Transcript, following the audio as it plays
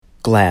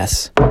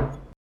glass,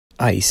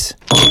 ice,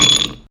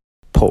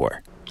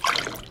 pour.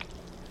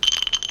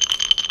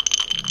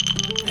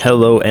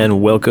 Hello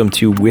and welcome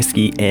to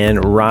Whiskey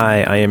and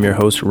Rye. I am your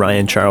host,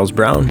 Ryan Charles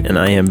Brown, and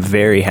I am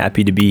very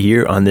happy to be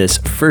here on this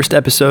first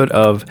episode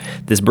of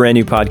this brand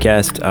new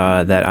podcast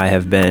that I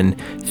have been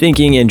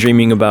thinking and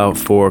dreaming about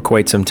for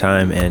quite some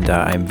time. And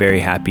I'm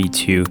very happy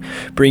to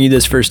bring you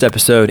this first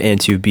episode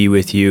and to be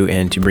with you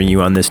and to bring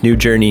you on this new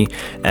journey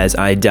as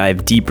I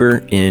dive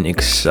deeper in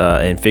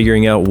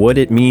figuring out what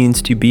it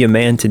means to be a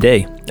man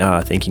today.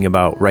 Thinking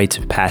about rites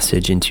of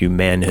passage into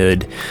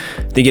manhood,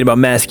 thinking about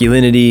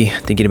masculinity,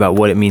 thinking about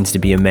what it means to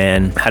be a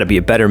man, how to be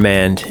a better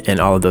man, and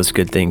all of those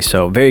good things.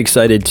 So very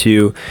excited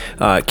to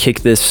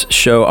kick this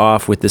show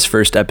off with this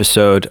first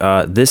episode.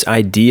 This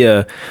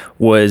idea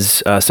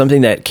was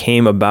something that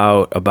came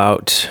about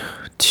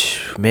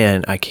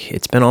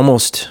it's been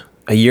almost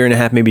a year and a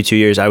half, maybe 2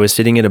 years. I was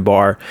sitting at a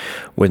bar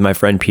with my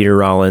friend Peter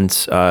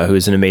Rollins, who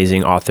is an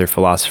amazing author,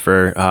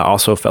 philosopher,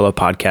 also a fellow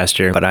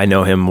podcaster, but I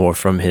know him more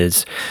from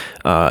his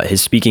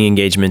speaking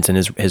engagements and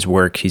his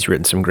work. He's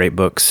written some great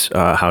books,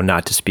 How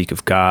Not to Speak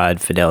of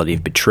God, Fidelity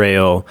of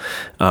Betrayal,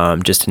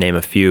 just to name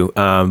a few.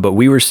 But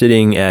we were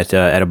sitting at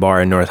a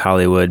bar in North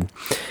Hollywood,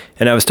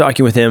 and I was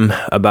talking with him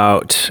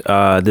about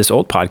this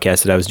old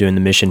podcast that I was doing,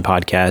 the Mission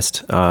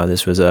Podcast.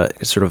 This was a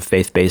sort of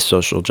faith-based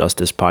social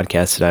justice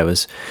podcast that I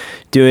was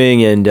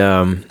doing, and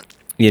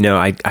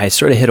I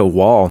sort of hit a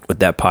wall with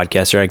that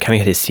podcast, or I kind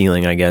of hit a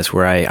ceiling, I guess,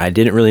 where I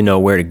didn't really know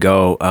where to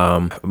go.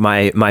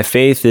 My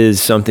faith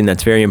is something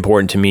that's very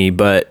important to me,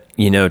 but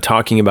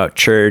talking about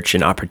church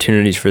and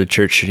opportunities for the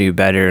church to do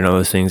better and all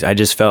those things, I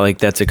just felt like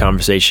that's a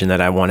conversation that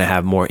I want to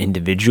have more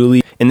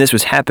individually. And this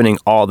was happening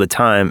all the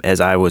time as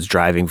I was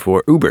driving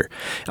for Uber.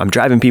 I'm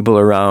driving people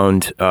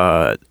around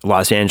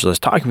Los Angeles,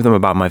 talking with them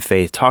about my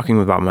faith, talking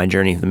about my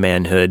journey to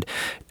manhood,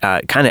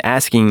 kind of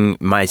asking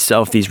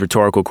myself these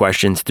rhetorical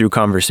questions through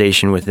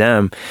conversation with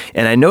them.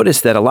 And I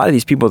noticed that a lot of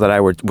these people that I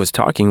was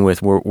talking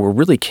with were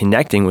really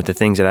connecting with the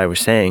things that I was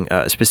saying,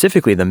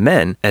 specifically the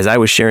men. As I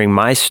was sharing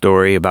my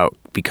story about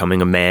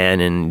becoming a man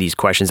and these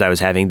questions I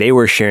was having, they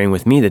were sharing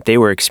with me that they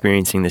were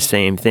experiencing the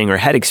same thing or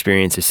had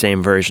experienced the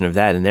same version of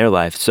that in their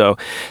life. So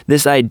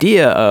this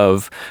idea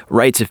of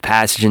rites of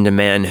passage into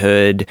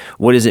manhood,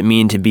 what does it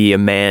mean to be a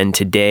man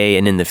today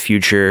and in the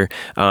future?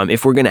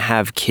 If we're going to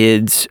have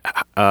kids,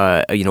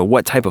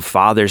 what type of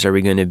fathers are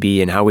we going to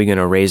be, and how are we going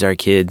to raise our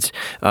kids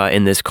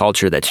in this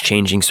culture that's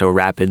changing so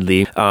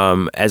rapidly?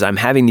 As I'm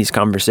having these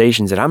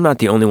conversations, that I'm not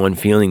the only one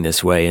feeling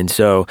this way. And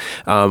so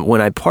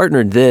when I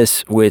partnered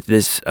this with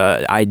this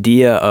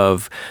idea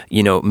of,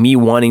 me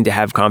wanting to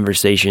have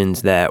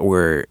conversations that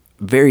were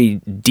very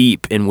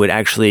deep and would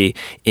actually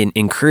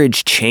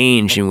encourage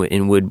change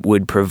and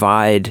would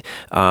provide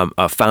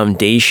a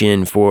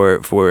foundation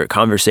for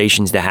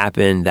conversations to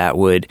happen that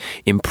would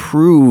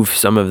improve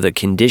some of the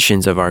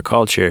conditions of our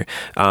culture.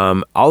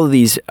 All of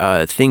these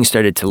things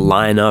started to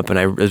line up, and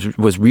I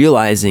was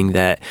realizing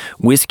that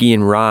Whiskey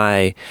and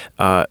Rye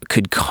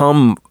could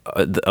come.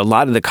 A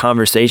lot of the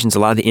conversations, a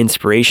lot of the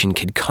inspiration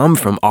could come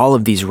from all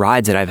of these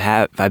rides that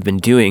I've been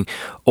doing,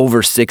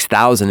 over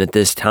 6,000 at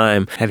this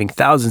time, having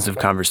thousands of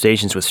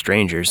conversations with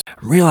strangers.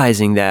 I'm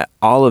realizing that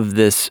all of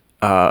this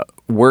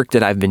work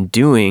that I've been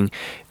doing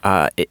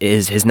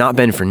has not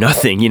been for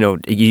nothing.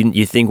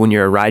 You think when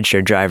you're a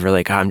rideshare driver,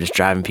 like, I'm just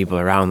driving people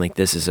around, like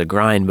this is a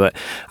grind, but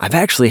I've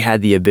actually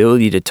had the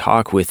ability to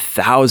talk with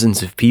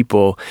thousands of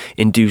people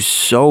and do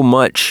so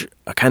much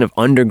kind of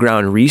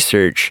underground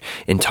research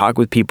and talk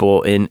with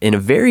people in a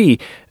very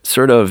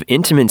sort of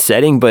intimate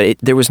setting, but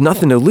there was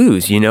nothing to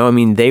lose.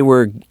 They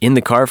were in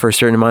the car for a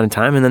certain amount of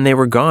time and then they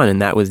were gone,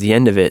 and that was the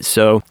end of it.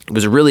 So it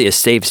was really a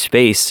safe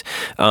space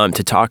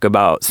to talk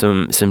about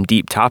some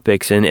deep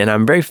topics, and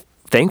I'm very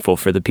thankful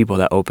for the people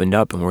that opened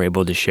up and were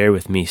able to share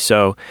with me.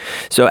 So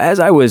as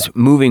I was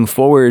moving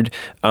forward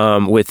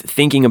with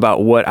thinking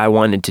about what I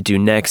wanted to do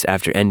next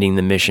after ending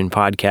the Mission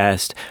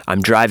Podcast,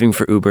 I'm driving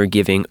for Uber,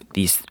 giving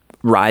these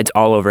rides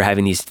all over,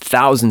 having these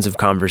thousands of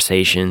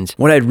conversations.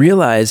 What I'd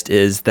realized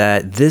is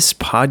that this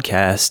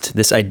podcast,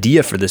 this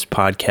idea for this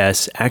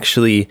podcast,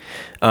 actually,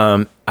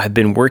 I've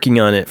been working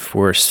on it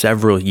for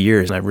several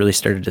years, and I really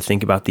started to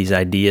think about these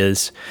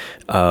ideas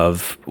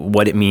of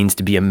what it means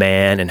to be a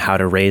man and how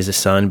to raise a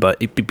son. But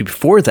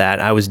before that,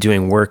 I was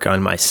doing work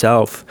on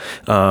myself.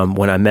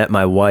 When I met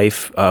my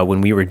wife,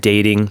 when we were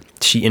dating,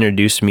 she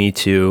introduced me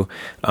to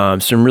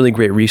some really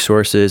great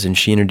resources, and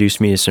she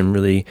introduced me to some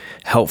really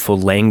helpful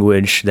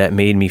language that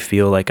made me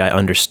feel like I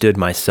understood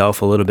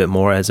myself a little bit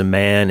more as a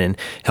man, and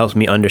helped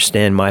me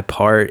understand my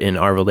part in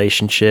our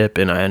relationship,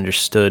 and I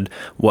understood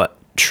what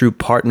true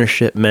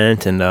partnership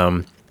meant, and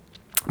I'm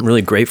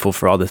really grateful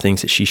for all the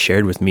things that she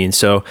shared with me. And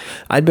so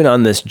I'd been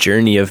on this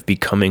journey of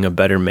becoming a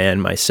better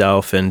man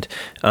myself, and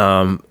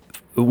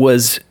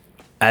was,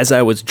 as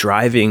I was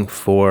driving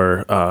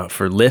for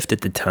Lyft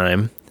at the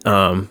time,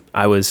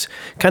 I was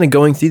kind of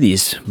going through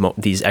these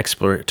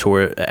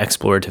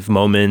explorative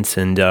moments,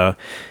 and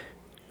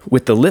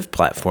with the Lyft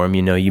platform,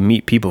 you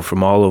meet people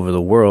from all over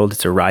the world.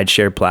 It's a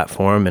rideshare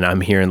platform, and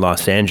I'm here in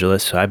Los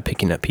Angeles, so I'm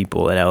picking up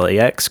people at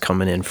LAX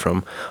coming in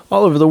from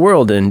all over the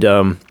world. And,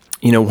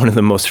 one of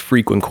the most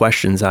frequent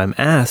questions I'm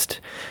asked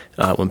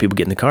when people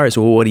get in the car is,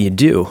 well, what do you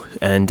do?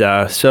 And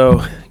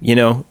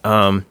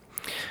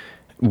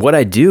what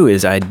I do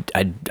is I'm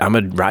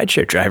a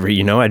rideshare driver.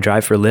 I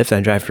drive for Lyft,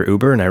 I drive for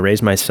Uber, and I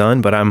raise my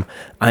son. But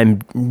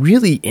I'm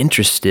really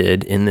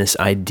interested in this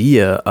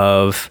idea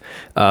of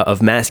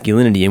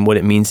masculinity and what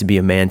it means to be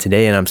a man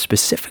today. And I'm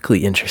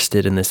specifically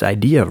interested in this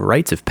idea of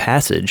rites of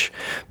passage,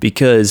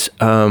 because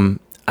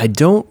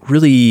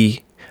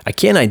I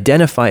can't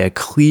identify a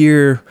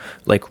clear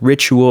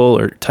ritual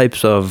or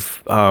types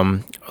of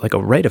a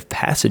rite of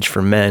passage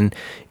for men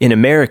in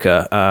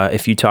America.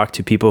 If you talk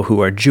to people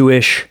who are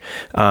Jewish,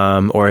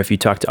 or if you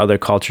talk to other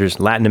cultures,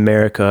 Latin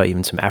America,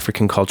 even some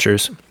African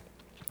cultures,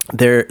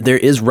 there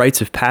is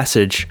rites of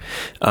passage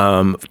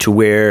to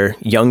where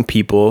young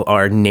people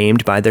are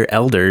named by their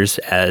elders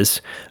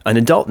as an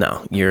adult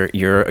now.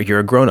 You're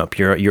a grown up.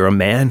 You're a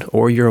man,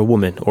 or you're a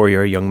woman, or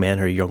you're a young man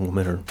or a young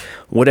woman, or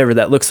whatever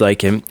that looks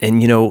like. And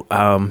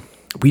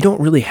we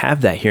don't really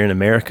have that here in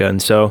America.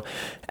 And so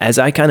as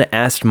I kind of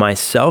asked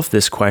myself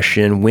this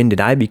question, when did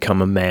I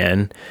become a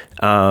man?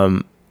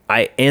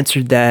 I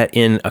answered that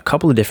in a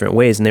couple of different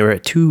ways, and they were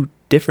at two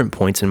different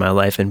points in my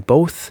life, and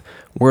both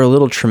were a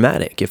little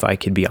traumatic, if I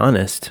could be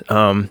honest.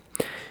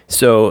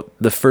 So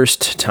the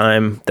first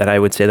time that I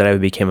would say that I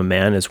became a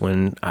man is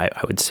when I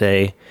would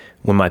say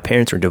when my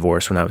parents were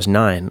divorced when I was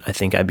 9. I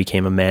think I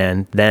became a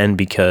man then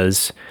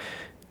because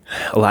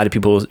a lot of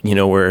people,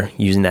 were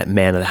using that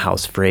man of the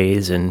house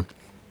phrase, and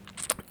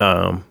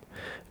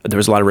there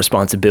was a lot of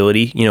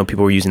responsibility.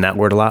 People were using that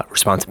word a lot.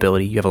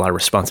 Responsibility. You have a lot of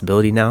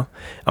responsibility now.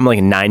 I'm like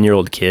a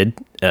 9-year-old kid.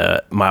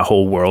 My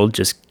whole world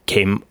just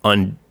came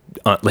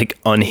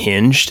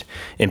unhinged,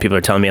 and people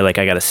are telling me I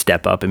got to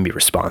step up and be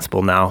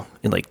responsible now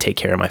and take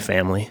care of my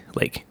family.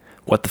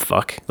 What the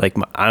fuck?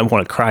 I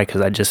want to cry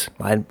because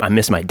I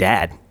miss my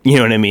dad. You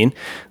know what I mean?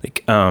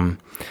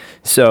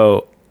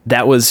 So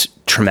that was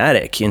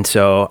traumatic, and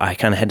so I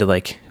kind of had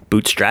to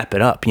bootstrap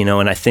it up,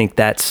 and I think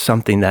that's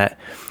something that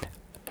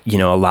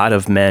a lot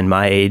of men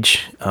my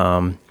age,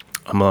 I'm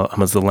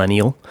a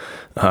zillennial.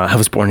 I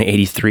was born in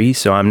 83,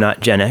 so I'm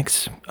not Gen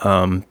X,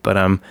 but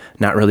I'm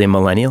not really a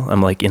millennial.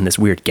 I'm in this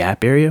weird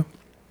gap area.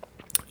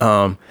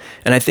 And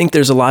I think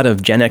there's a lot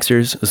of Gen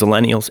Xers,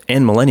 zillennials,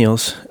 and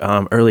millennials,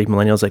 early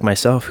millennials like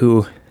myself,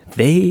 who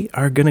they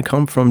are going to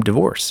come from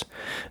divorce.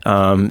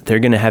 They're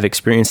going to have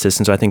experienced this.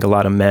 And so I think a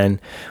lot of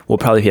men will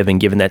probably have been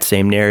given that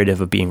same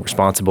narrative of being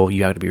responsible. You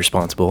got to be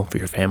responsible for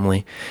your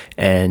family,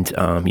 and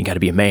you got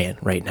to be a man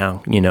right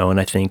now, and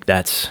I think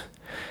that's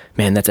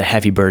a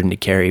heavy burden to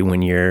carry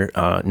when you're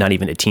not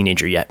even a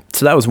teenager yet.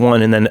 So that was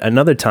one. And then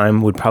another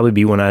time would probably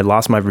be when I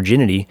lost my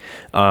virginity.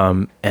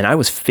 And I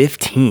was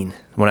 15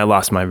 when I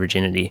lost my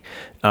virginity.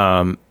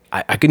 I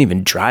couldn't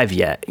even drive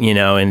yet,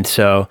 and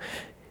so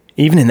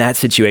even in that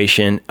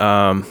situation,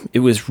 it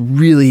was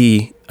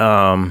really,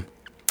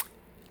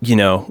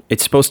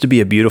 it's supposed to be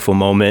a beautiful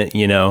moment.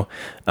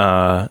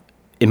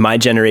 In my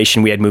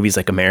generation, we had movies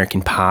like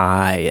American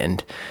Pie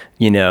and,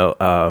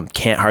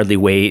 Can't Hardly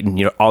Wait,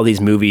 and, all these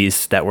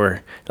movies that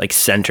were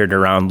centered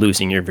around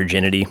losing your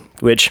virginity,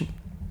 which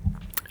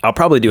I'll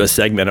probably do a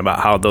segment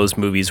about how those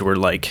movies were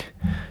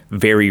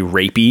very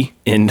rapey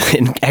and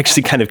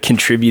actually kind of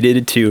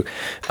contributed to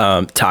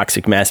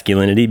toxic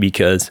masculinity,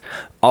 because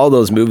all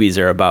those movies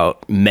are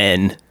about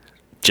men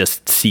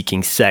just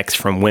seeking sex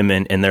from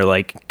women, and they're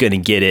gonna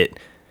get it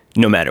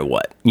no matter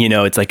what.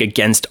 It's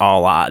against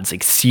all odds,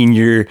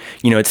 senior,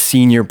 it's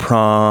senior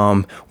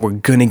prom, we're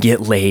gonna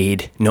get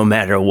laid no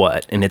matter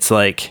what. And it's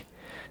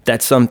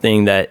that's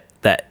something that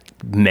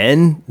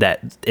men,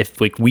 that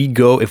if we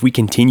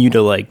continue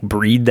to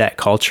breed that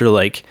culture,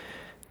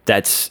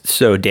 that's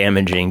so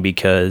damaging,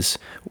 because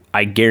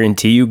I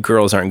guarantee you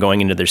girls aren't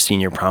going into their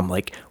senior prom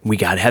we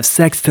gotta have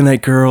sex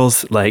tonight,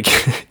 girls.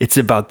 It's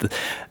about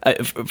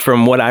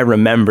from what I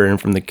remember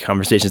and from the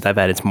conversations I've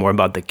had, it's more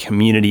about the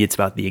community, it's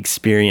about the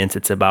experience,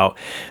 it's about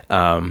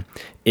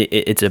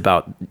it's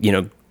about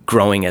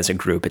growing as a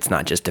group. It's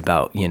not just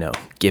about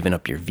giving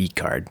up your V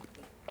card.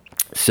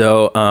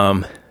 So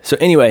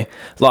anyway,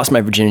 lost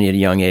my virginity at a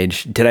young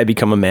age. Did I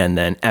become a man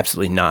then?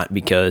 Absolutely not,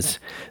 because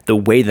the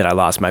way that I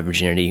lost my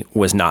virginity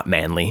was not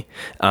manly.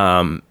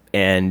 And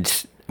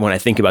when I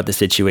think about the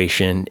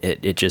situation,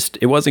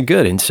 it wasn't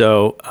good. And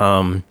so,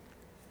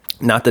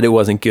 not that it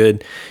wasn't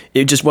good,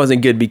 it just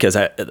wasn't good because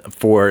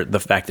for the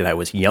fact that I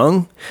was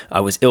young, I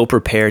was ill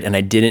prepared, and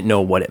I didn't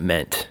know what it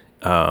meant.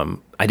 I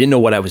didn't know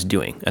what I was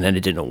doing, and I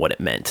didn't know what it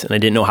meant, and I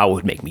didn't know how it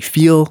would make me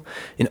feel,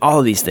 and all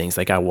of these things.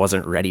 I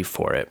wasn't ready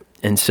for it.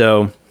 And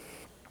so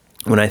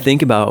when I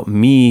think about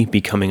me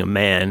becoming a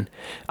man,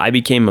 I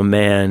became a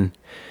man.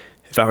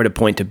 If I were to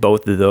point to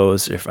both of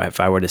those, if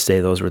I were to say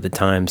those were the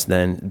times,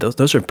 then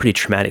those are pretty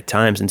traumatic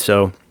times. And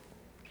so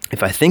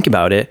if I think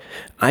about it,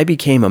 I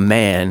became a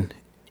man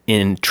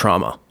in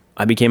trauma.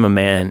 I became a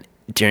man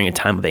during a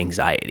time of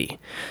anxiety.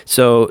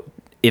 So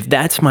if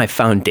that's my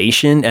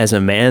foundation as a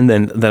man,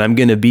 then I'm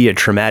going to be a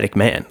traumatic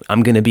man.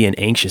 I'm going to be an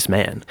anxious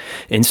man.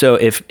 And so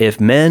if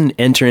men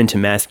enter into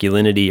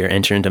masculinity or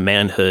enter into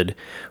manhood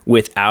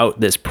without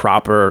this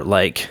proper,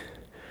 like,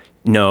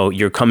 no,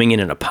 you're coming in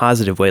a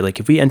positive way. Like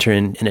if we enter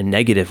in a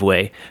negative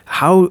way,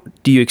 how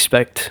do you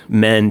expect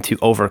men to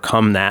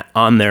overcome that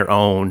on their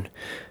own?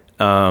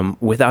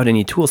 Without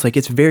any tools? Like,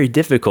 it's very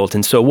difficult.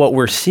 And so what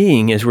we're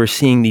seeing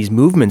these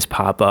movements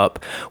pop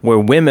up where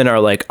women are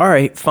like, all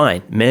right,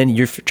 fine, men,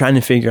 you're trying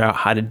to figure out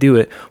how to do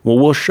it. Well,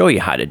 we'll show you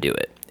how to do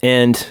it.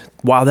 And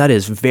while that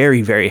is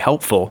very, very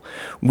helpful,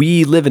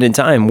 we live in a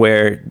time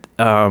where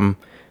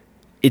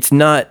it's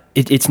not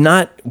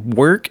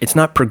work. It's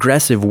not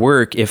progressive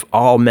work if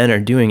all men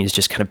are doing is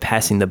just kind of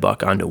passing the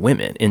buck onto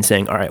women and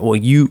saying, all right, well,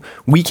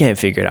 we can't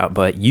figure it out,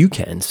 but you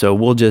can. So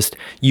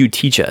you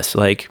teach us.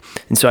 Like,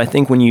 and so I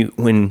think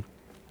when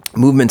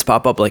movements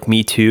pop up like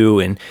Me Too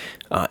and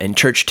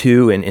Church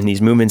Too, and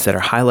these movements that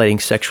are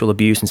highlighting sexual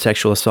abuse and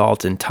sexual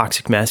assault and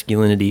toxic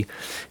masculinity,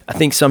 I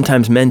think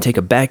sometimes men take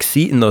a back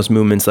seat in those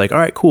movements. Like, all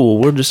right, cool,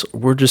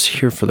 we're just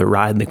here for the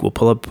ride. Like, we'll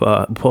pull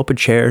up a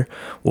chair,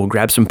 we'll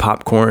grab some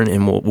popcorn,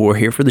 and we're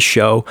here for the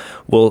show.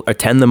 We'll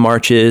attend the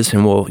marches,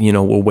 and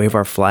we'll wave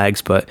our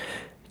flags. But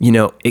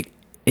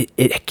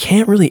it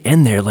can't really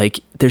end there. Like,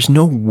 there's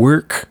no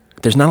work.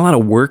 There's not a lot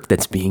of work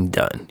that's being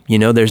done.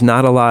 There's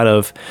not a lot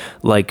of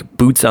like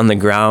boots on the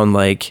ground,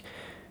 like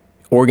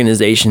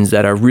organizations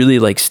that are really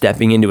like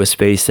stepping into a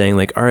space saying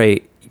like, all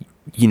right,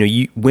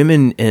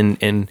 women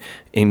and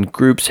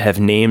groups have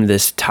named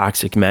this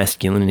toxic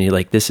masculinity,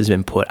 like this has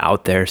been put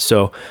out there.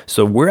 So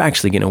we're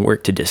actually going to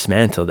work to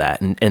dismantle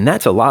that. And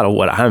that's a lot of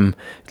what I'm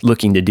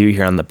looking to do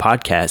here on the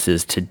podcast,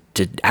 is to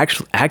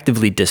actually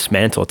actively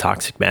dismantle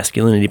toxic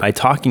masculinity by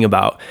talking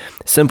about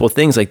simple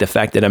things like the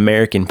fact that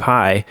American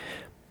Pie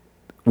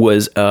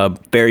was a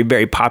very,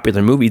 very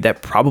popular movie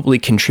that probably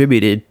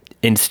contributed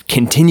and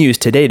continues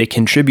today to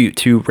contribute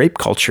to rape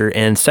culture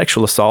and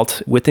sexual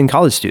assault within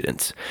college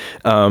students.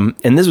 And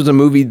this was a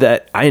movie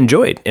that I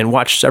enjoyed and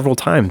watched several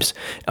times,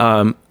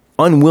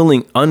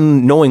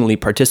 unknowingly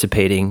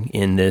participating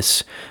in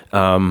this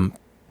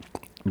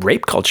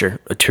rape culture.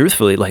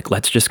 Truthfully, like,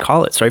 let's just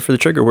call it, sorry for the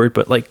trigger word,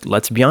 but like,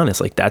 let's be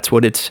honest, like that's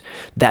what it's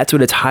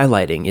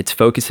highlighting. It's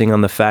focusing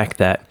on the fact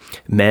that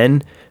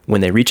men,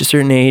 when they reach a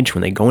certain age,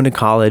 when they go into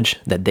college,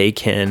 that they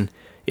can,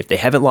 if they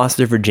haven't lost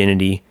their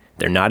virginity,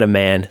 they're not a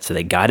man, so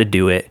they got to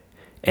do it.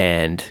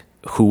 And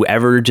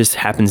whoever just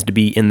happens to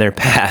be in their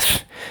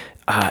path,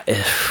 I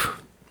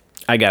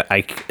got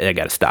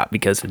to stop,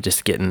 because it's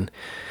just getting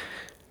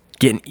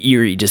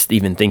eerie just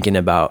even thinking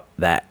about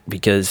that,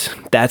 because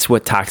that's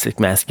what toxic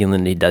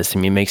masculinity does to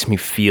me. It makes me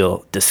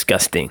feel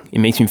disgusting. It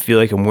makes me feel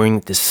like I'm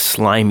wearing this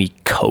slimy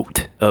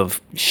coat of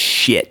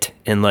shit,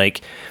 and like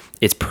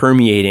it's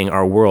permeating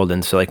our world.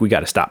 And so like we got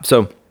to stop.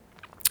 So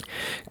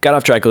got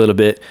off track a little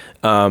bit.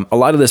 A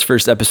lot of this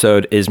first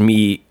episode is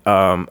me.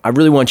 I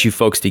really want you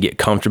folks to get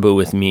comfortable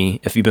with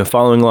me. If you've been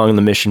following along in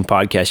the Mission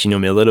podcast, you know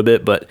me a little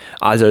bit, but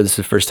odds are this is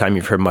the first time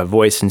you've heard my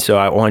voice. And so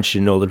I want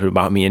you to know a little bit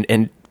about me.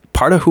 And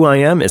part of who I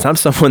am is I'm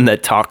someone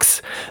that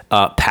talks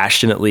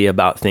passionately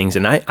about things.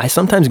 And I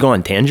sometimes go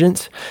on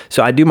tangents.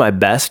 So I do my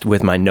best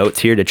with my notes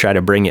here to try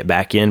to bring it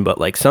back in. But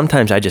like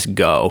sometimes I just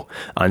go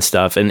on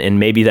stuff. And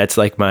maybe that's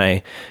like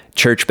my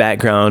church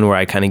background where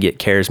I kind of get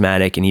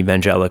charismatic and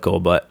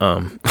evangelical. But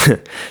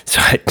so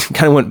I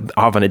kind of went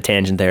off on a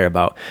tangent there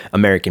about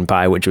American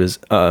Pie, which was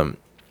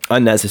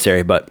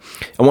unnecessary. But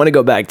I want to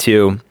go back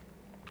to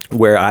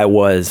where I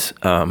was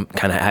kind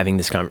of having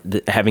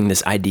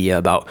this idea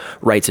about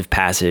rites of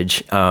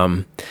passage.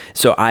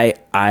 So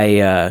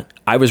I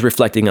was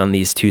reflecting on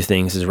these two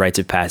things as rites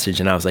of passage,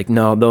 and I was like,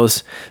 no,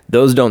 those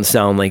don't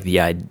sound like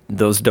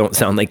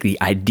the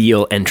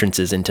ideal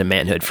entrances into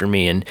manhood for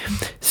me. And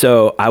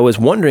so I was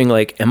wondering,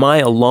 like, am I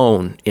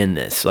alone in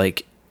this?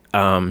 Like,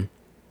 are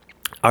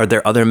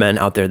there other men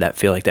out there that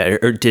feel like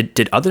that, or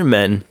did other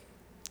men?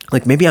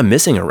 Like, maybe I'm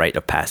missing a rite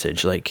of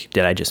passage. Like,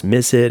 did I just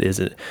miss it? Is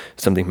it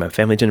something my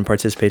family didn't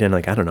participate in?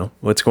 Like, I don't know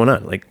what's going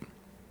on. Like,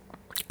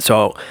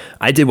 so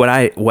I did what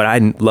I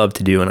love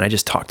to do, and I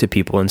just talked to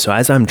people. And so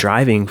as I'm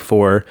driving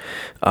for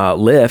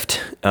Lyft,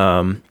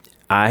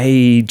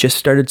 I just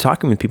started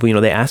talking with people.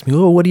 They asked me,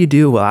 "Oh, what do you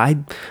do?"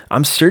 Well,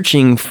 I'm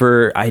searching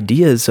for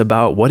ideas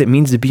about what it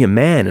means to be a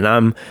man, and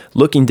I'm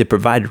looking to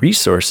provide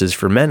resources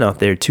for men out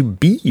there to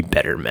be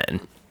better men.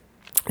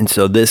 And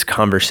so this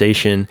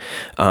conversation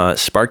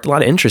sparked a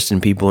lot of interest in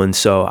people. And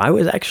so I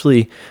was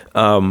actually,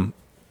 I'm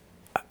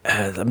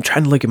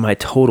trying to look at my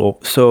total.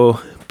 So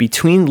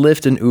between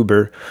Lyft and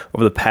Uber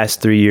over the past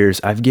 3 years,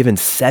 I've given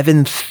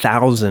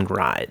 7,000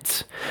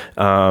 rides.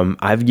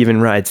 I've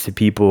given rides to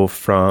people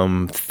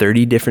from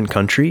 30 different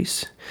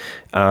countries.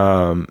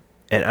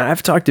 And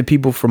I've talked to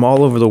people from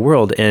all over the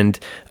world, and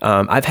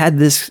I've had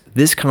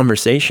this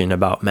conversation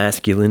about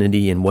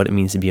masculinity and what it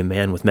means to be a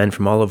man with men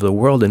from all over the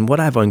world. And what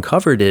I've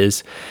uncovered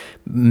is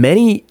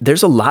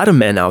there's a lot of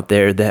men out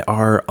there that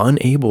are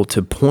unable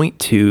to point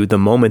to the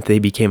moment they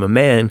became a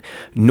man,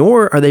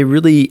 nor are they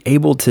really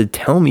able to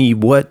tell me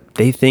what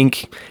they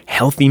think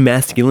healthy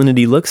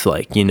masculinity looks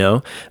like.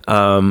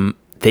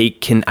 They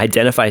can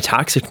identify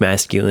toxic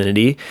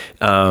masculinity.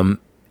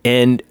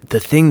 And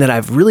the thing that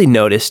I've really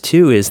noticed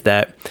too is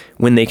that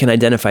when they can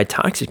identify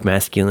toxic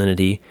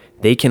masculinity,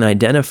 they can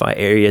identify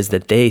areas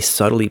that they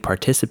subtly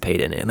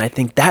participate in it. And I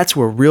think that's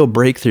where real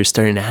breakthrough is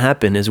starting to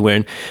happen, is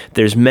when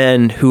there's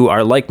men who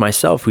are like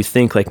myself, who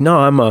think like, no,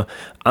 I'm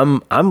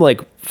kind of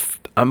like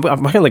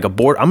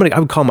I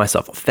would call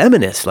myself a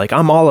feminist. Like,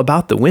 I'm all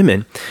about the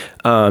women.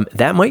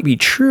 That might be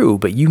true,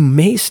 but you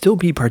may still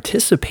be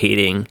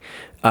participating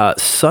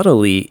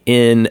subtly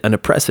in an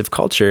oppressive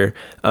culture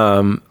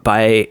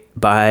by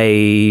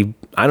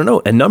I don't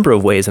know, a number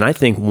of ways. And I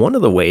think one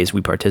of the ways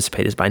we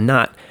participate is by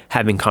not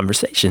having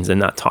conversations and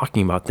not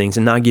talking about things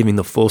and not giving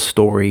the full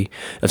story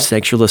of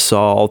sexual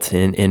assault,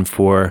 and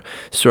for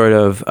sort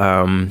of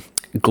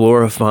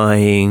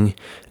glorifying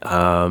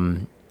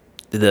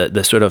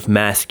the sort of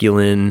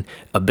masculine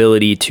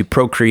ability to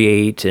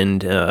procreate,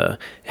 and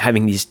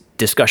having these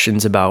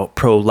discussions about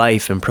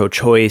pro-life and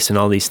pro-choice and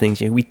all these things.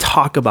 We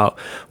talk about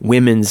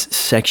women's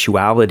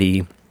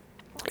sexuality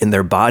and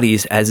their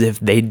bodies as if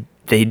they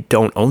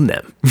don't own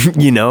them,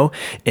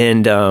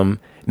 and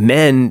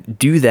men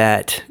do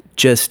that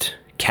just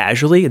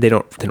casually. They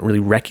don't really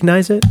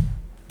recognize it,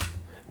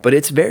 but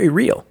it's very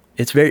real.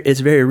 It's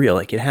very real.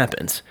 Like, it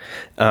happens,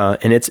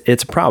 and it's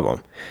a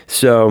problem.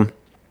 So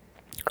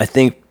I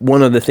think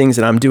one of the things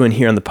that I'm doing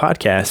here on the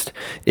podcast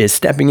is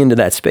stepping into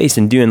that space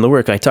and doing the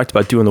work. I talked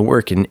about doing the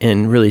work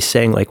and really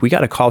saying, like, we got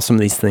to call some of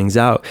these things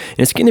out. And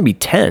it's going to be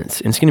tense,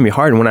 and it's going to be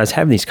hard. And when I was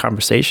having these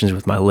conversations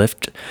with my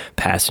Lyft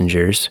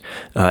passengers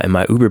and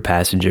my Uber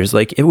passengers,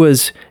 like, it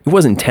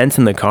wasn't tense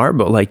in the car,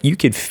 but like, you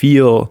could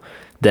feel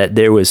that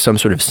there was some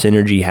sort of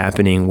synergy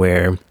happening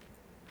where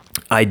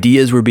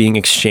ideas were being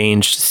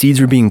exchanged, seeds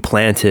were being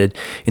planted,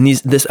 and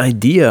this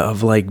idea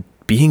of like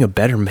being a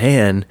better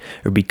man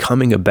or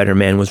becoming a better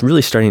man was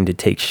really starting to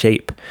take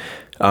shape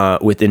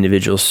with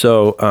individuals.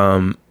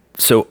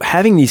 So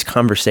having these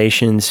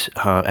conversations,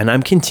 and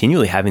I'm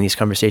continually having these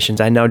conversations.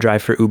 I now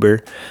drive for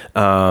Uber,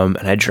 and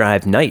I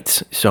drive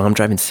nights. So I'm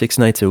driving 6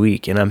 nights a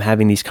week, and I'm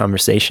having these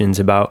conversations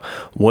about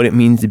what it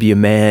means to be a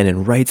man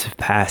and rites of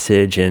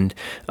passage, and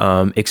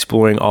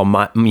exploring all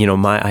my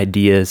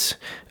ideas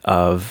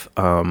of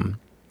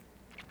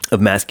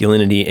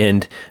masculinity.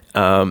 And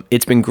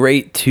it's been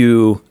great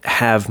to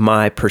have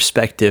my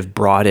perspective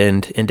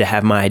broadened and to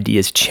have my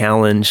ideas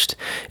challenged,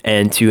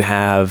 and to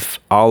have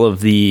all of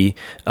the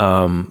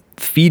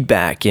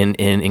feedback and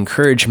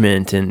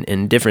encouragement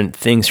and different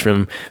things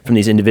from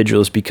these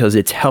individuals, because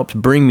it's helped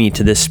bring me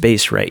to this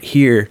space right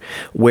here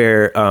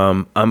where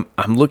I'm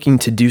looking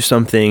to do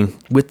something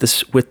with the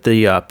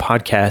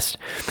podcast.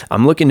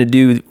 I'm looking to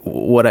do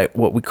what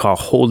we call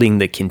holding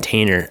the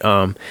container.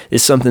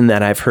 Is something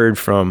that I've heard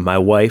from my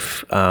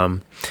wife.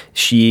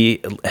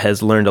 She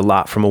has learned a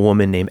lot from a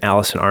woman named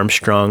Allison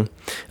Armstrong.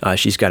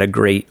 She's got a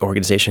great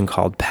organization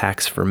called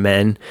Pacts for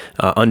Men.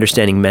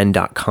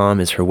 Understandingmen.com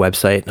is her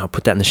website, and I'll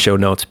put that in the show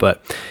notes.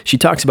 But she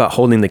talks about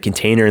holding the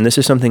container, and this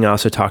is something I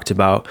also talked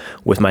about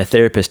with my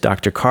therapist,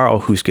 Dr.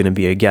 Carl, who's going to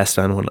be a guest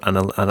on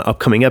an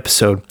upcoming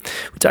episode.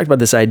 We talked about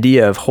this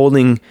idea of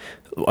holding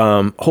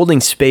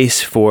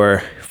space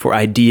for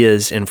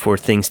ideas and for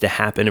things to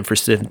happen and for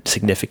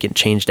significant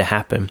change to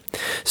happen.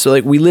 So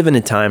like, we live in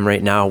a time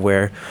right now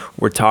where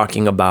we're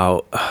talking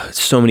about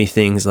so many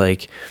things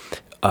like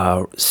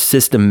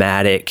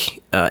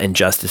systematic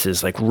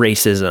injustices like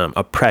racism,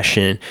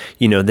 oppression.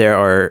 There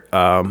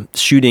are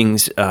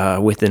shootings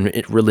within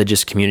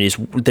religious communities.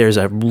 There's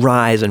a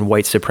rise in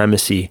white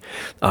supremacy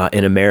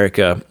in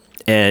America.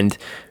 And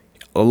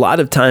a lot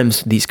of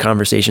times these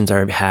conversations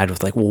are had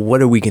with like, well,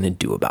 what are we going to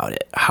do about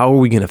it? How are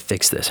we going to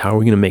fix this? How are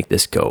we going to make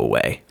this go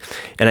away?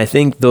 And I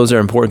think those are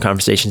important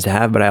conversations to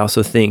have, but I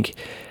also think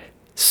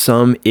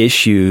some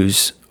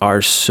issues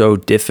are so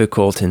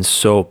difficult and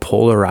so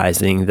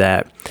polarizing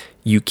that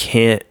you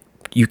can't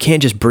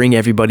just bring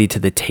everybody to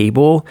the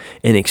table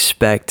and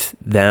expect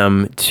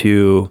them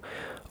to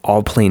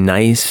all play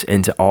nice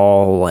and to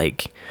all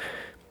like,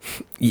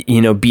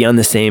 be on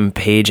the same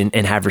page and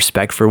have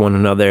respect for one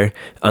another,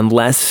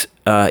 unless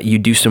you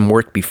do some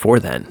work before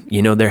then.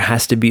 There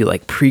has to be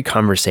like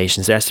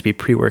pre-conversations, there has to be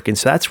pre-work. And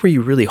so that's where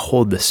you really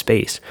hold the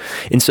space.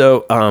 And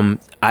so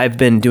I've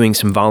been doing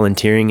some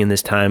volunteering in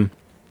this time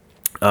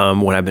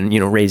when I've been,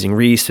 raising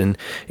Reese, and,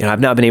 I've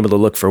not been able to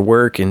look for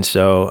work. And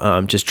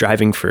so just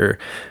driving for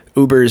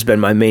Uber has been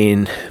my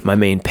main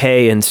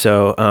pay. And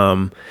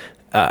so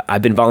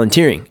I've been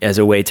volunteering as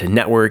a way to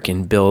network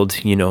and build,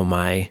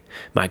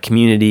 my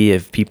community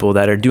of people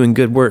that are doing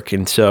good work.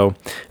 And so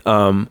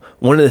one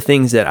of the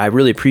things that I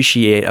really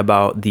appreciate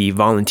about the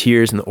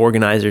volunteers and the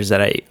organizers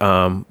that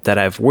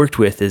I've worked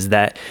with is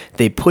that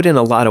they put in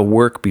a lot of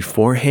work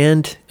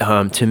beforehand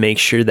to make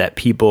sure that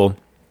people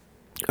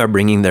are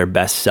bringing their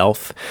best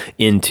self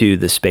into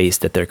the space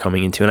that they're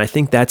coming into. And I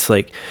think that's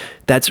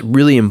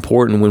really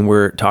important when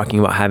we're talking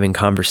about having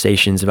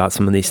conversations about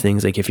some of these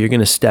things. Like if you're going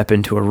to step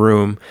into a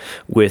room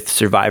with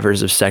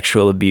survivors of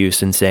sexual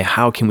abuse and say,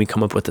 how can we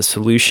come up with a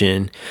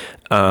solution?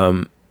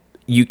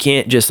 You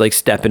can't just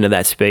step into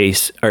that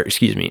space, or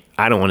excuse me,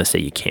 I don't want to say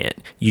you can't.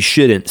 You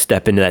shouldn't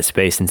step into that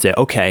space and say,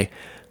 okay,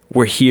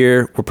 we're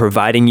here, we're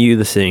providing you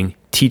the thing.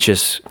 Teach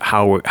us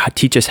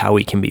how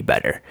we can be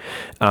better.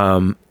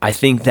 I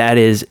think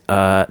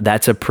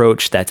that's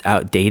approach that's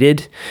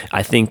outdated.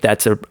 I think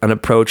that's an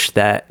approach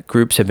that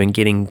groups have been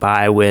getting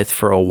by with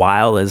for a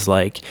while, is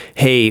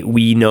hey,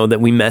 we know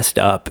that we messed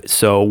up,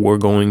 so we're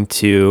going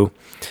to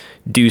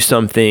do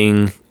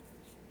something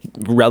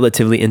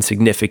relatively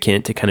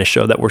insignificant to kind of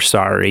show that we're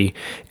sorry,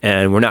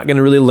 and we're not going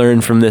to really learn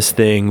from this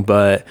thing,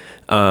 but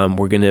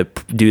we're going to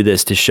do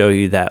this to show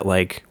you that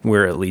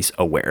we're at least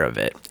aware of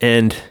it.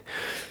 And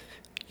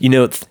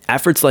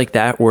efforts like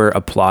that were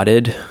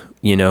applauded,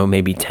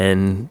 maybe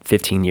 10,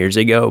 15 years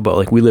ago,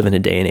 but we live in a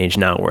day and age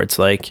now where it's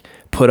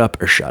put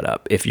up or shut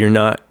up. If you're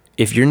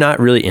not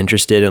really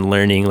interested in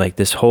learning,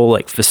 this whole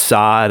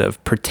facade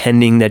of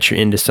pretending that you're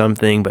into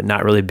something but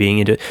not really being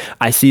into it.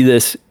 I see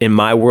this in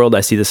my world.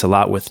 I see this a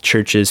lot with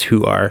churches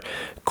who are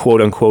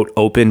quote unquote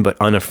open but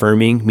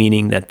unaffirming,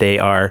 meaning that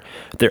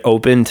they're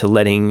open to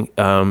letting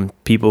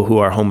people who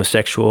are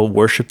homosexual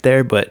worship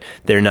there, but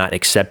they're not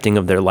accepting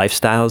of their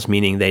lifestyles,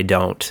 meaning they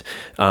don't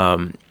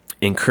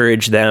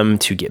encourage them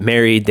to get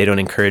married. They don't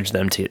encourage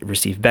them to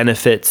receive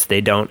benefits.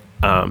 They don't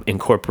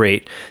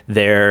incorporate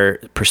their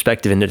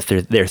perspective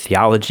into their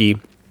theology.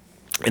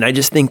 And I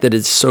just think that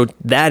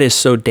that is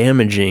so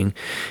damaging.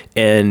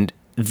 And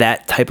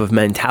that type of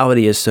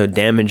mentality is so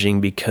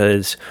damaging,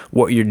 because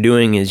what you're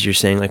doing is you're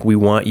saying we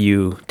want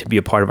you to be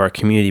a part of our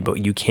community,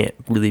 but you can't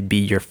really be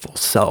your full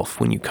self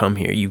when you come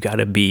here. You got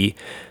to be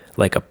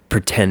a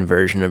pretend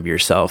version of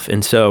yourself.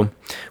 And so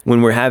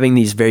when we're having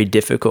these very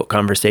difficult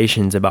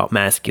conversations about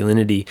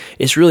masculinity,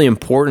 it's really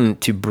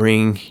important to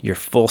bring your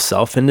full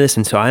self in this.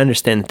 And so I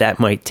understand that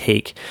might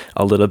take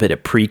a little bit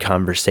of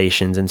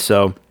pre-conversations. And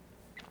so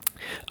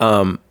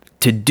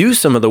to do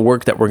some of the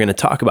work that we're going to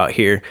talk about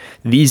here,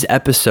 these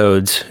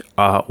episodes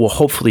will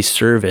hopefully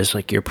serve as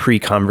your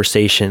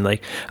pre-conversation.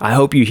 I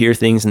hope you hear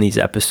things in these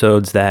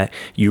episodes that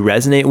you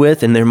resonate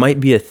with, and there might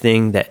be a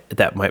thing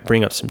that might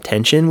bring up some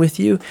tension with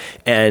you.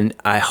 And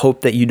I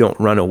hope that you don't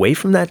run away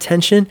from that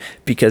tension,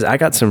 because I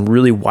got some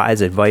really wise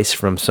advice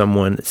from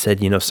someone that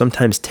said,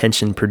 sometimes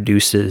tension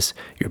produces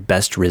your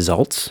best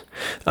results,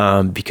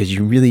 because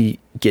you really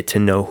get to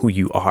know who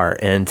you are.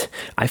 And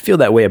I feel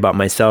that way about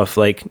myself,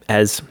 I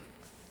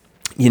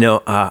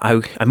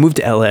moved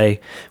to LA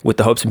with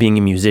the hopes of being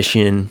a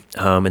musician,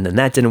 and then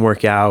that didn't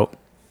work out.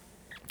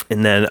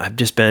 And then I've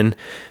just been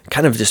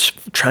kind of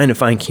just trying to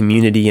find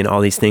community and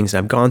all these things.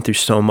 I've gone through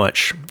so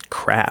much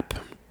crap.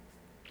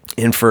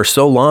 And for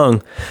so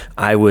long,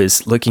 I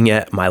was looking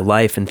at my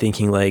life and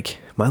thinking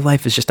my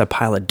life is just a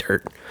pile of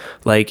dirt.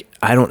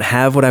 I don't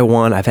have what I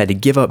want. I've had to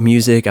give up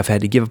music. I've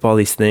had to give up all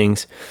these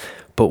things.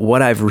 But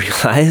what I've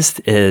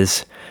realized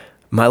is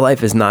my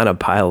life is not a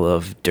pile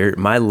of dirt.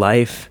 My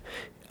life,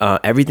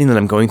 everything that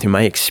I'm going through,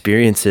 my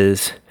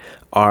experiences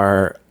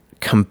are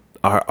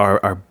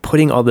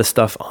putting all this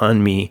stuff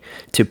on me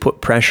to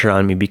put pressure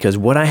on me, because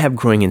what I have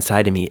growing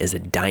inside of me is a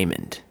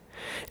diamond.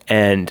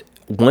 And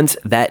once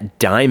that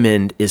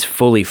diamond is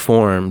fully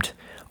formed,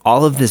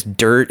 all of this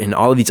dirt and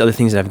all of these other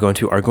things that I've gone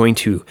to are going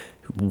to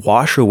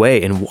wash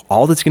away. And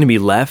all that's going to be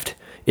left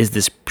is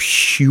this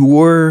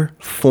pure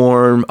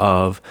form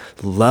of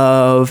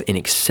love and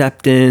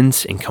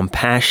acceptance and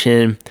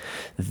compassion.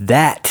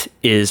 That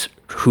is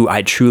who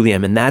I truly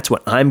am. And that's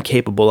what I'm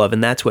capable of.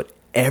 And that's what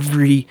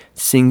every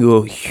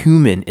single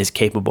human is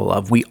capable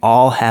of. We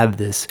all have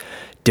this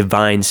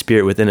divine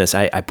spirit within us.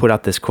 I put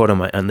out this quote on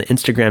the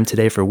Instagram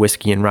today for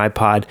Whiskey and Rye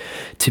Pod.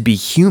 To be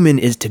human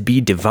is to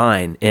be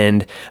divine.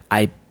 And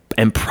I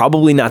am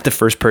probably not the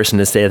first person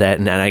to say that.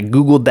 And I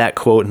Googled that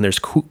quote, and there's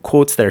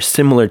quotes that are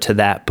similar to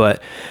that. But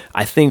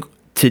I think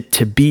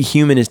to be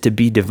human is to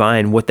be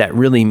divine. What that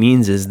really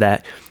means is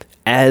that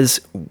as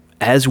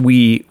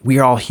we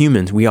are all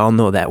humans. We all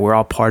know that. We're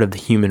all part of the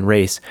human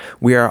race.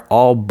 We are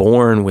all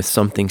born with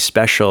something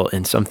special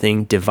and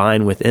something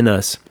divine within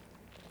us.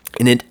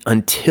 And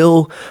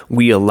until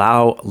we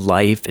allow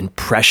life and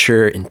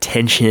pressure and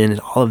tension and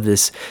all of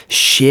this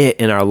shit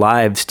in our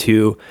lives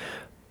to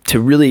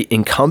really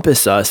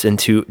encompass us and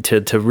to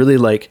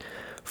really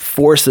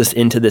force us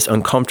into this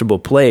uncomfortable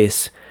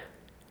place,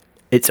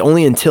 it's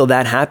only until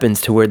that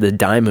happens to where the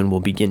diamond will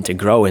begin to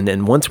grow. And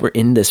then once we're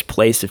in this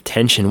place of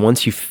tension,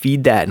 once you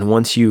feed that and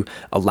once you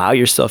allow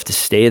yourself to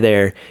stay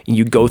there and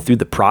you go through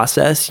the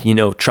process,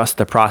 trust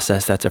the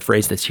process. That's a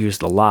phrase that's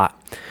used a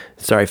lot.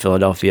 Sorry,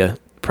 Philadelphia,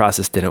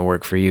 process didn't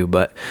work for you,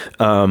 but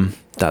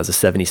that was a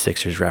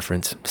 76ers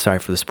reference. Sorry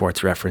for the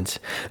sports reference.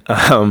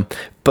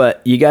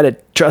 But you got to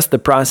trust the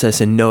process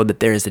and know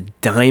that there is a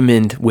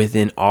diamond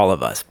within all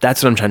of us.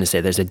 That's what I'm trying to say.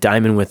 There's a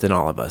diamond within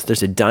all of us.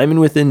 There's a diamond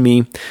within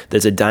me.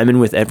 There's a diamond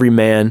with every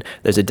man.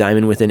 There's a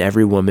diamond within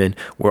every woman.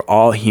 We're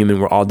all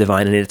human. We're all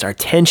divine. And it's our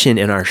tension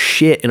and our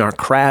shit and our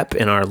crap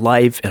and our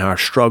life and our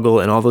struggle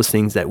and all those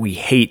things that we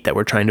hate that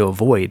we're trying to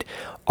avoid.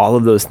 All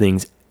of those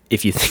things,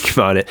 if you think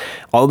about it,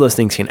 all of those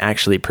things can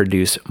actually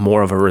produce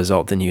more of a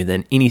result in you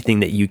than anything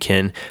that you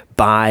can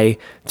buy,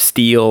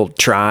 steal,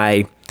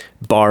 try,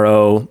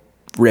 borrow,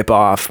 rip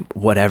off,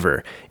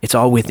 whatever. It's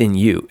all within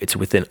you. It's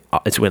within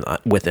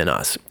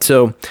us.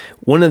 So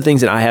one of the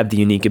things that I have the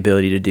unique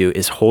ability to do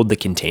is hold the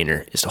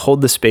container, is to hold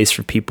the space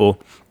for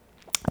people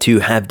to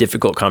have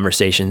difficult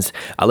conversations.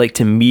 I like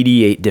to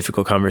mediate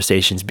difficult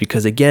conversations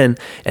because, again,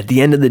 at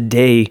the end of the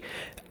day,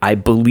 I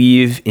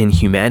believe in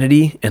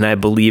humanity, and I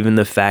believe in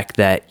the fact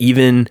that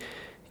even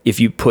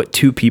if you put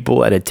two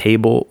people at a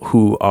table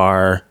who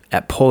are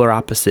at polar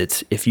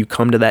opposites, if you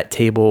come to that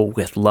table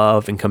with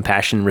love and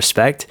compassion and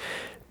respect,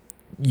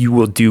 you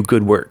will do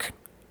good work.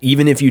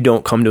 Even if you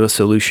don't come to a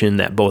solution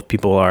that both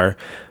people are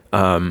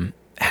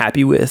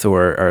happy with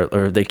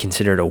or they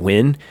consider it a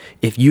win,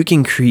 if you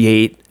can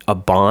create a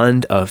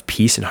bond of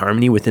peace and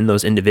harmony within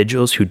those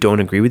individuals who don't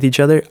agree with each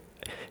other,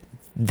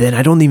 then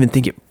I don't even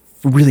think it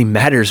really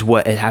matters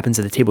what happens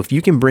at the table. If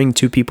you can bring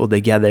two people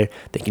together,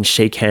 they can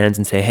shake hands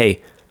and say,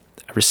 hey,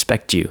 I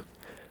respect you.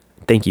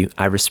 Thank you.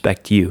 I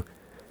respect you.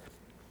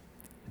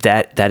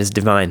 That is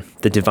divine.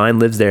 The divine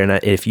lives there.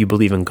 And if you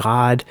believe in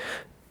God,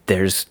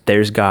 there's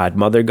God,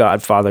 Mother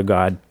God, Father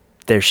God.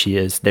 There she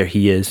is. There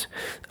he is.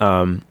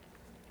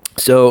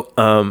 So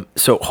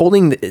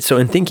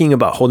in thinking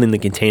about holding the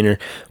container,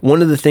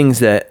 one of the things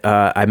that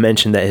I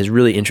mentioned that is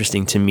really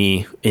interesting to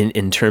me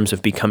in terms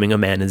of becoming a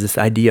man is this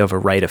idea of a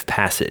rite of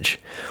passage.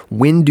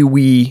 When do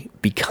we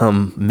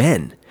become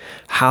men?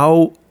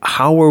 How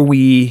are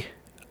we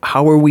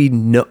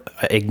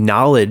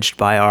acknowledged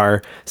by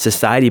our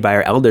society, by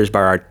our elders,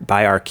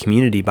 by our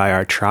community, by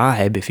our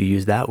tribe, if you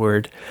use that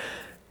word?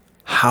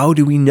 How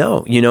do we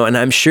know? And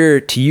I'm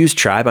sure, to use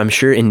tribe, I'm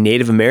sure in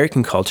Native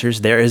American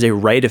cultures, there is a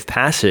rite of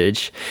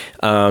passage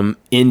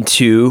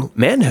into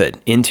manhood,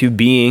 into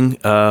being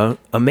a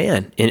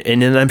man.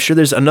 And I'm sure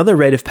there's another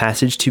rite of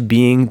passage to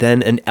being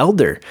then an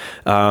elder,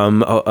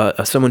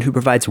 someone who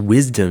provides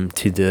wisdom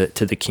to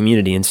the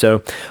community. And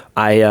so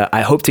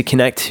I hope to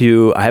connect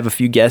to, I have a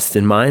few guests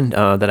in mind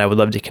that I would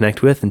love to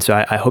connect with. And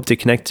so I hope to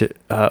connect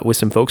with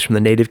some folks from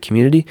the Native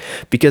community,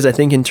 because I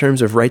think in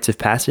terms of rites of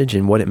passage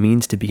and what it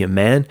means to be a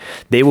man,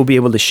 they will be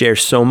able to share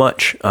so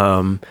much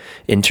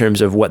in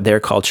terms of what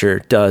their culture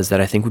does that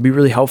I think would be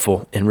really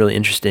helpful and really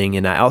interesting.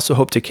 And I also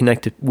hope to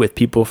connect with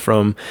people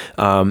from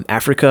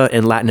Africa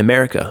and Latin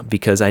America,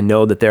 because I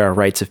know that there are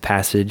rites of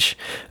passage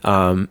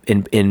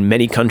in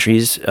many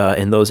countries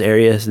in those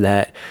areas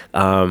that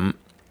I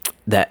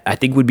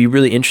think would be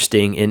really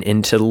interesting,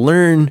 and to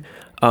learn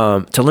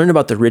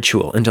about the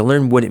ritual and to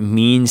learn what it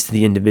means to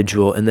the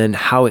individual and then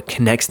how it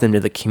connects them to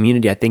the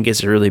community, I think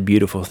is a really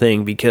beautiful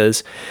thing,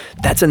 because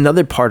that's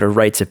another part of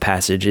rites of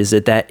passage, is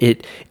that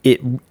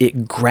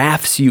it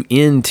grafts you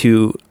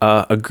into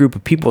a group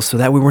of people so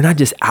that we're not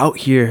just out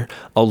here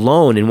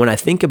alone. And when I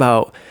think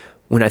about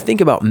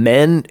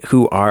men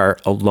who are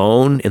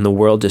alone in the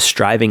world, just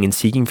striving and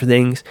seeking for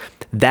things,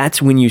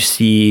 that's when you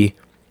see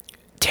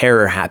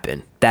terror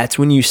happen. That's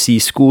when you see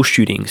school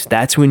shootings.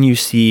 That's when you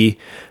see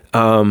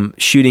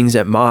shootings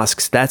at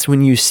mosques. That's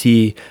when you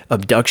see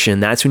abduction.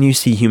 That's when you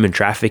see human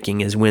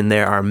trafficking, is when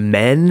there are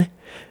men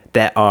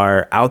that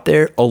are out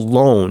there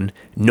alone,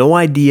 no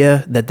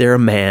idea that they're a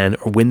man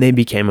or when they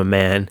became a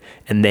man,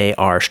 and they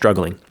are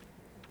struggling.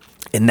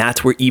 And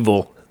that's where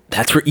evil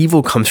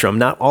comes from.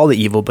 Not all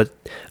the evil, but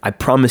I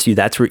promise you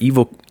that's where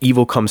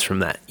evil comes from.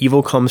 That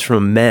evil comes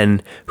from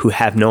men who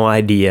have no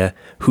idea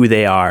who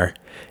they are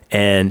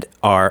and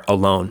are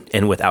alone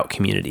and without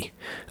community.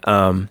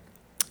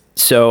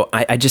 So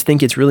I just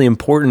think it's really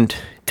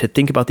important to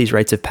think about these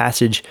rites of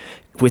passage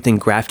within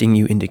grafting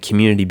you into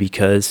community,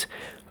 because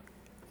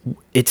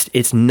it's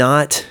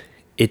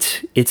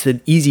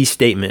an easy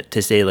statement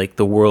to say, like,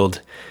 the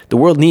world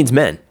needs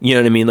men. You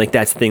know what I mean? Like,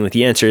 that's the thing. Like,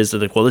 the answer is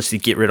like, well, let's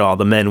just get rid of all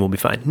the men, we'll be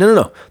fine.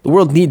 No. The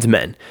world needs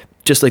men,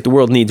 just like the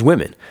world needs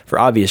women, for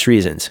obvious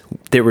reasons.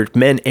 There were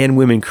men and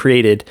women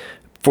created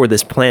for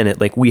this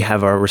planet. Like, we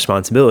have our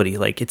responsibility.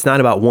 Like, it's not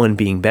about one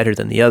being better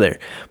than the other.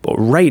 But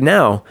right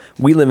now,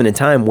 we live in a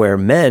time where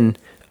men,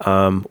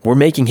 we're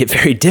making it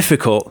very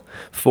difficult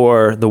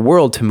for the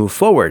world to move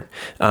forward,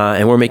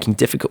 and we're making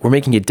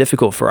it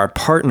difficult for our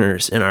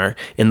partners and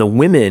the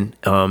women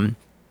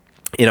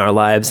in our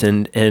lives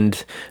and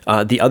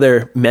the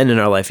other men in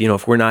our life.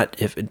 If we're not,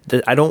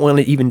 I don't want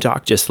to even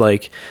talk just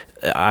like,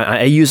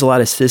 I use a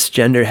lot of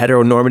cisgender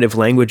heteronormative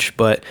language,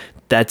 but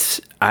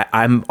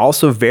I'm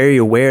also very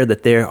aware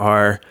that there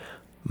are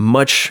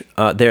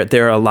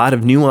there are a lot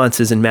of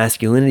nuances in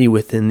masculinity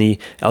within the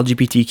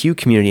LGBTQ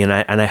community, and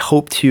I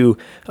hope to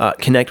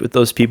connect with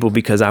those people,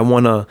 because I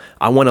wanna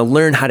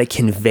learn how to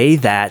convey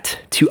that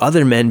to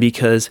other men,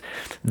 because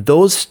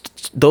those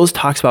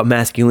talks about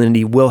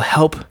masculinity will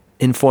help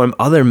inform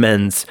other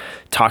men's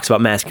talks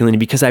about masculinity,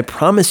 because I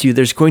promise you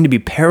there's going to be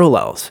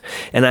parallels.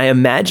 And I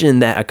imagine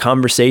that a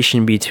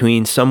conversation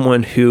between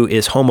someone who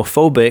is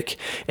homophobic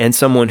and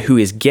someone who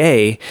is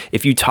gay,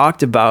 if you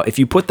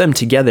put them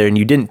together and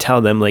you didn't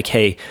tell them like,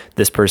 hey,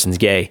 this person's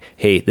gay,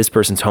 hey, this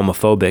person's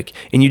homophobic,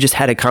 and you just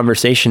had a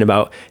conversation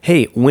about,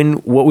 hey,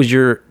 what was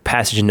your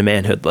passage into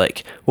manhood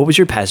like? What was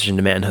your passage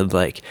into manhood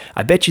like?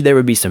 I bet you there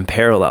would be some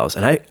parallels.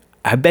 And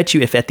I bet you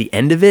if at the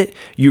end of it,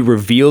 you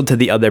revealed to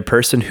the other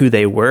person who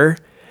they were,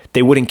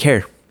 they wouldn't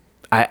care.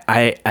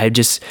 I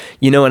just,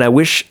 and I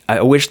wish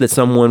that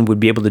someone would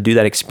be able to do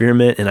that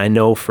experiment. And I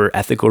know for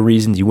ethical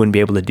reasons, you wouldn't be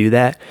able to do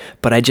that.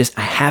 But I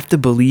have to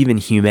believe in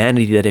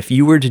humanity that if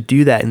you were to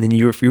do that, and then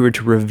if you were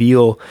to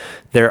reveal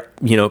their,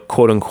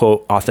 quote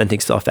unquote,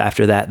 authentic self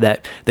after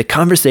that the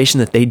conversation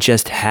that they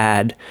just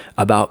had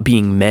about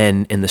being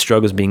men and the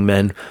struggles of being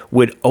men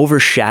would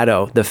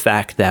overshadow the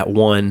fact that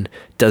one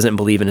doesn't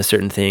believe in a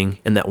certain thing,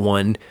 and that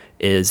one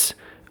is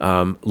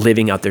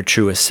living out their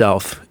truest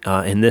self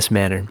in this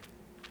manner.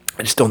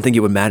 I just don't think it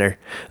would matter.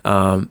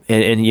 And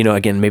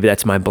again, maybe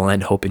that's my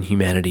blind hope in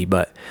humanity,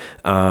 but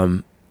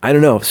I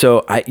don't know.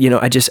 So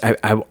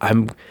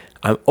I'm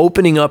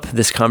opening up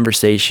this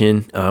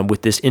conversation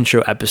with this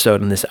intro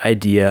episode and this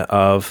idea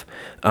of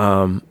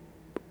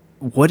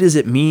what does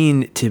it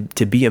mean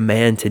to be a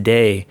man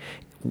today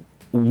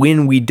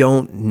when we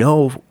don't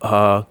know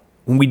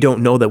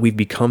that we've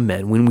become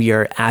men, when we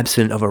are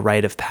absent of a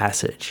rite of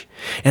passage.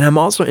 And I'm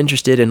also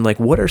interested in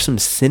what are some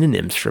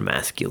synonyms for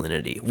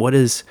masculinity? What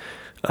is,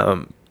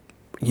 I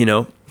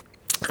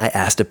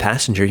asked a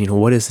passenger,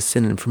 what is a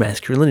synonym for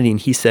masculinity? And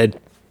he said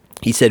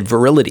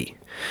virility.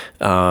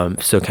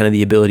 So kind of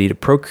the ability to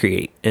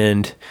procreate.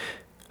 And,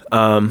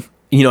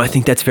 I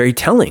think that's very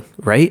telling,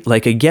 right?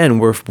 Again,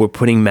 we're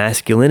putting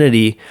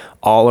masculinity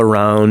all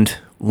around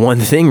one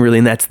thing really,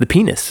 and that's the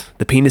penis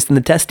and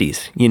the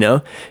testes,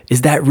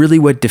 Is that really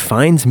what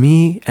defines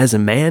me as a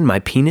man, my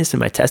penis and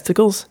my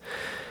testicles?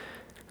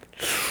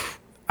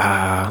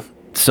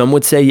 Some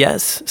would say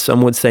yes,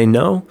 some would say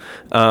no.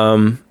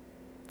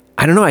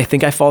 I don't know. I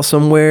think I fall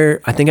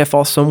somewhere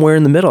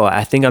in the middle.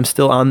 I think I'm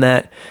still on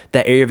that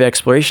area of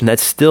exploration.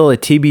 That's still a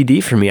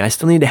TBD for me. I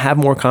still need to have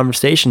more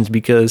conversations,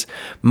 because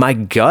my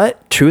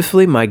gut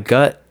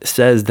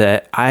says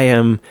that I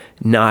am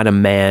not a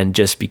man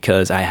just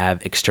because I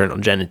have external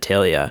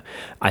genitalia.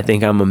 I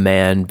think I'm a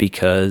man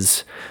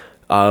because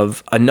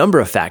of a number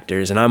of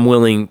factors, and I'm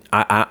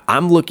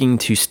looking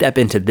to step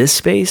into this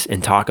space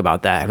and talk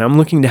about that. And I'm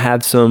looking to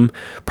have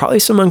probably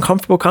some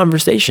uncomfortable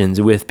conversations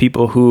with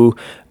people who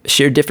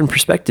share different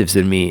perspectives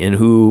than me and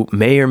who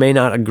may or may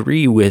not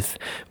agree with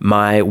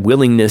my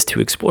willingness to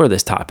explore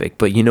this topic.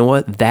 But you know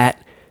what?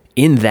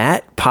 In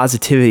that,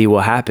 positivity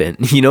will happen.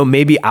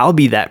 Maybe I'll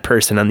be that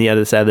person on the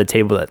other side of the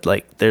table that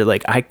they're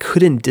like, I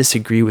couldn't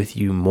disagree with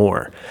you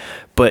more.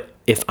 But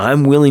if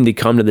I'm willing to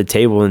come to the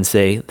table and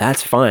say,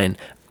 that's fine,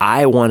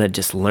 I want to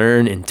just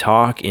learn and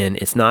talk, and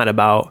it's not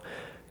about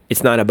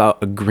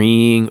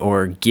agreeing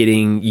or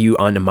getting you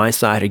onto my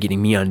side or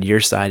getting me onto your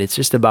side. It's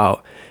just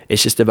about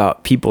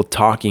people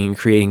talking and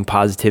creating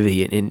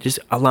positivity and just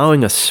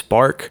allowing a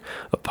spark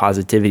of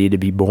positivity to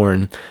be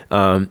born.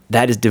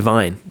 That is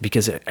divine,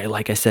 because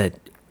like I said,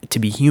 to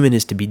be human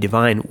is to be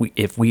divine.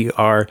 If we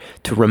are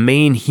to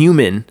remain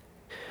human,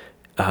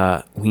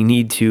 we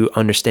need to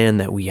understand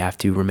that we have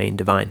to remain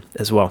divine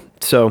as well.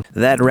 So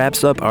that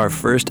wraps up our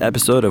first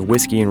episode of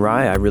Whiskey and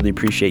Rye. I really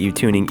appreciate you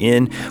tuning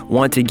in.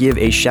 Want to give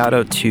a shout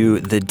out to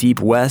The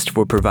Deep West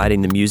for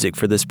providing the music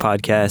for this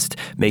podcast.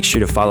 Make sure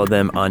to follow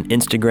them on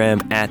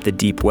Instagram at The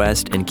Deep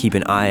West, and keep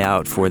an eye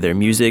out for their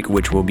music,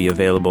 which will be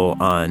available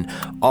on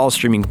all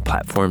streaming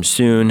platforms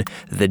soon.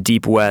 The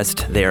Deep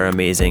West, they are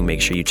amazing.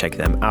 Make sure you check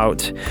them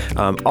out.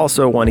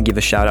 Also want to give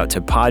a shout out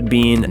to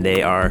Podbean.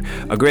 They are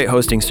a great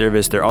hosting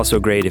service. They're also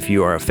great if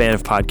you are a fan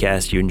of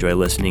podcasts, you enjoy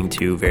listening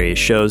to various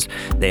shows.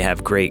 They have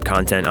great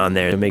content on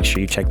there, so make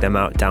sure you check them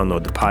out.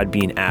 Download the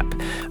Podbean app,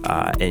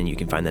 and you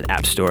can find that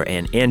App Store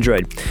and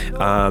Android.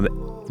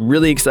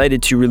 Really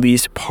excited to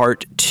release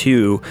part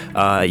 2.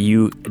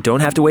 You don't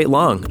have to wait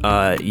long.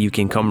 You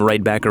can come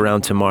right back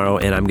around tomorrow,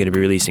 and I'm going to be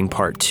releasing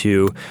part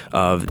 2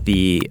 of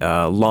the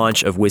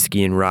launch of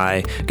Whiskey and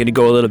Rye. I'm going to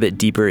go a little bit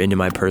deeper into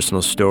my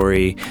personal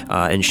story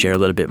and share a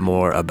little bit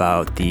more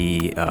about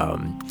the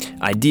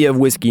idea of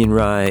Whiskey and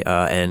Rye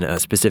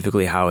and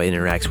specifically how it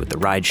interacts with the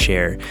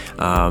rideshare.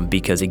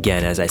 Because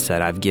again, as I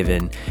said, I've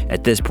given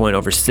at this point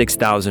over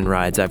 6,000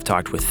 rides. I've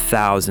talked with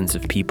thousands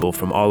of people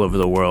from all over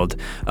the world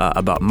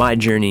about my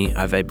journey journey.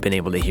 I've been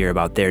able to hear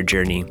about their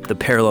journey, the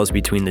parallels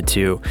between the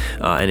two,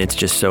 and it's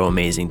just so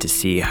amazing to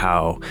see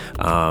how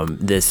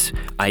this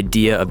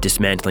idea of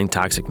dismantling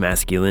toxic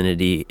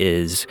masculinity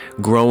is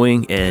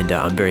growing, and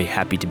I'm very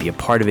happy to be a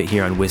part of it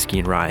here on Whiskey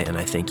and Rye, and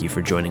I thank you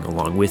for joining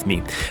along with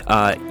me.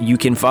 You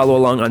can follow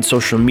along on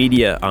social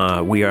media.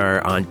 We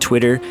are on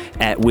Twitter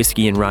at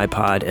Whiskey and Rye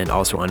Pod, and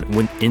also on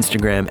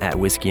Instagram at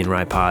Whiskey and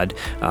Rye Pod.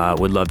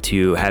 Would love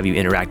to have you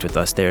interact with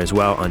us there as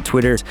well. On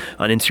Twitter,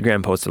 on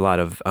Instagram, post a lot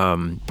of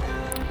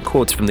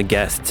quotes from the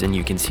guests, and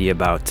you can see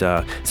about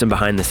some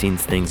behind the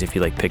scenes things if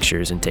you like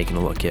pictures and taking a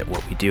look at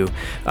what we do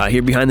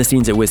here behind the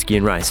scenes at Whiskey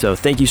and Rye. So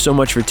thank you so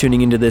much for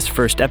tuning into this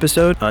first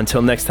episode.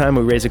 Until next time,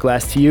 we raise a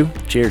glass to you.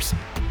 Cheers.